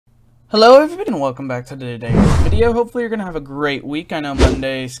Hello everybody and welcome back to today's video. Hopefully you're going to have a great week. I know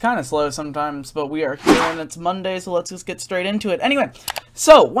Monday's kind of slow sometimes, but we are here and it's Monday, so let's just get straight into it. Anyway,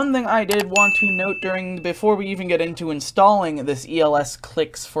 so one thing I did want to note before we even get into installing this ELS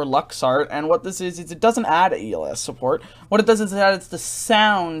clicks for Luxart, and what this is it doesn't add ELS support. What it does is it adds the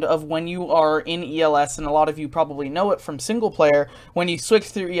sound of when you are in ELS, and a lot of you probably know it from single player. When you switch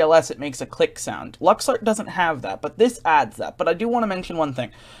through ELS, it makes a click sound. Luxart doesn't have that, but this adds that. But I do want to mention one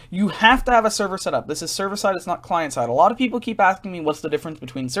thing. You have to have a server set up. This is server-side, it's not client-side. A lot of people keep asking me what's the difference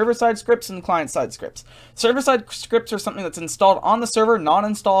between server-side scripts and client-side scripts. Server-side scripts are something that's installed on the server, not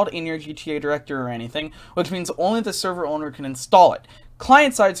installed in your GTA directory or anything, which means only the server owner can install it.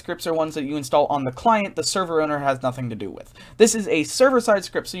 Client-side scripts are ones that you install on the client, the server owner has nothing to do with. This is a server-side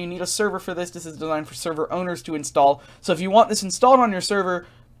script, so you need a server for this. This is designed for server owners to install. So if you want this installed on your server,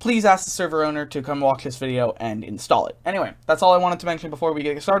 please ask the server owner to come watch this video and install it. Anyway, that's all I wanted to mention before we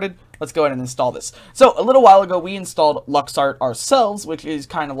get started. Let's go ahead and install this. So, a little while ago, we installed Luxart ourselves, which is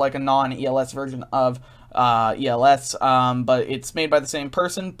kind of like a non-ELS version of ELS, but it's made by the same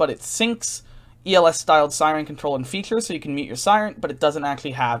person, but it syncs ELS-styled Siren control and features, so you can mute your Siren, but it doesn't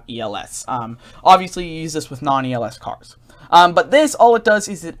actually have ELS. Obviously, you use this with non-ELS cars. But this, all it does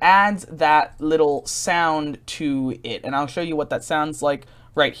is it adds that little sound to it, and I'll show you what that sounds like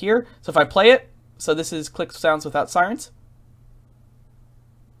right here. So if I play it, so this is click sounds without sirens.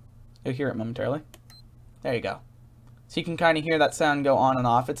 You'll hear it momentarily. There you go. So you can kind of hear that sound go on and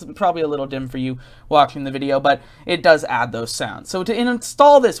off. It's probably a little dim for you watching the video, but it does add those sounds. So to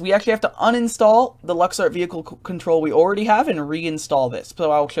install this, we actually have to uninstall the Luxart vehicle control we already have and reinstall this.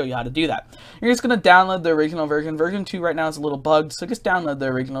 So I'll show you how to do that. You're just going to download the original version. Version 2 right now is a little bugged, so just download the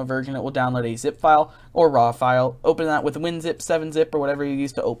original version. It will download a zip file or raw file. Open that with WinZip, 7-zip, or whatever you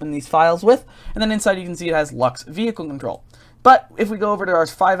use to open these files with. And then inside you can see it has Lux vehicle control. But if we go over to our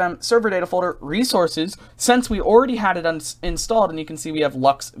FiveM server data folder, resources, since we already had it installed and you can see we have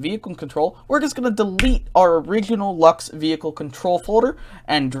Lux vehicle control, we're just going to delete our original Lux vehicle control folder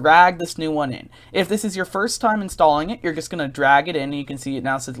and drag this new one in. If this is your first time installing it, you're just going to drag it in, and you can see it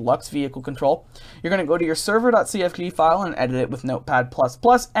now says Lux vehicle control. You're going to go to your server.cfg file and edit it with Notepad++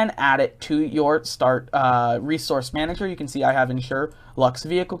 and add it to your start resource manager. You can see I have Shure Lux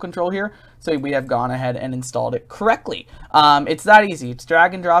vehicle control here, so we have gone ahead and installed it correctly. It's that easy. It's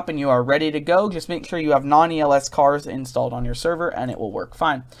drag and drop and you are ready to go. Just make sure you have non-ELS cars installed on your server and it will work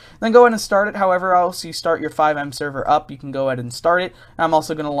fine. Then go ahead and start it. However else you start your FiveM server up, you can go ahead and start it. I'm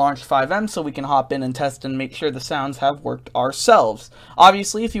also going to launch FiveM so we can hop in and test and make sure the sounds have worked ourselves.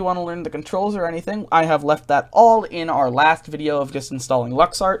 Obviously, if you want to learn the controls or anything, I have left that all in our last video of just installing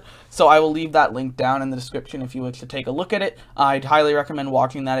Luxart, so I will leave that link down in the description if you wish to take a look at it. I'd highly recommend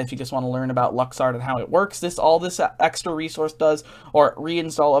watching that if you just want to learn about Luxart and how it works. All this extra resource does, or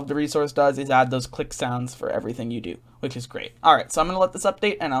reinstall of the resource does, is add those click sounds for everything you do, which is great. Alright, so I'm going to let this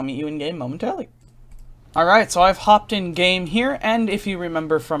update and I'll meet you in game momentarily. Alright, so I've hopped in game here, and if you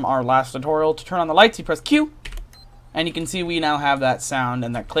remember from our last tutorial, to turn on the lights you press Q, and you can see we now have that sound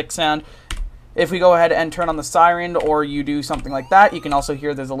and that click sound. If we go ahead and turn on the siren, or you do something like that, you can also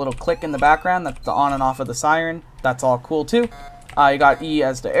hear there's a little click in the background. That's the on and off of the siren. That's all cool too. You got E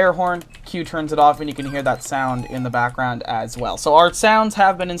as the air horn, Q turns it off, and you can hear that sound in the background as well. So our sounds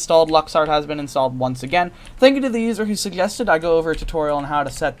have been installed, Luxart has been installed once again. Thank you to the user who suggested I go over a tutorial on how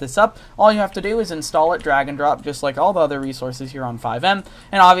to set this up. All you have to do is install it, drag and drop, just like all the other resources here on FiveM.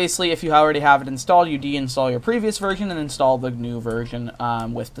 And obviously, if you already have it installed, you deinstall your previous version and install the new version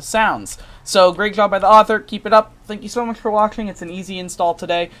with the sounds. So great job by the author, keep it up. Thank you so much for watching. It's an easy install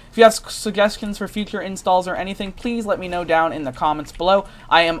today. If you have suggestions for future installs or anything, please let me know down in the comments below.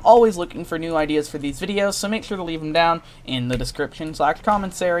 I am always looking for new ideas for these videos, so make sure to leave them down in the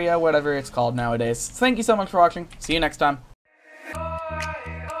description/comments area, whatever it's called nowadays. Thank you so much for watching. See you next time. Oh,